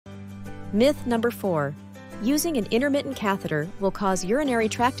Myth number 4. Using an intermittent catheter will cause urinary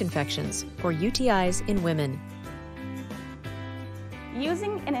tract infections, or UTIs, in women.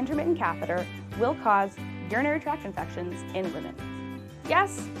 Using an intermittent catheter will cause urinary tract infections in women.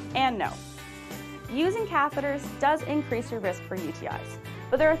 Yes and no. Using catheters does increase your risk for UTIs,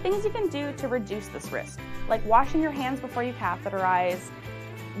 but there are things you can do to reduce this risk, like washing your hands before you catheterize,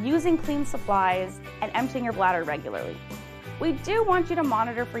 using clean supplies, and emptying your bladder regularly. We do want you to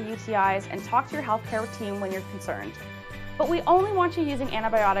monitor for UTIs and talk to your healthcare team when you're concerned, but we only want you using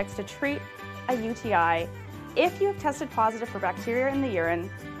antibiotics to treat a UTI if you have tested positive for bacteria in the urine,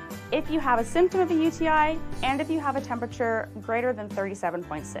 if you have a symptom of a UTI, and if you have a temperature greater than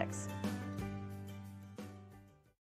 37.6.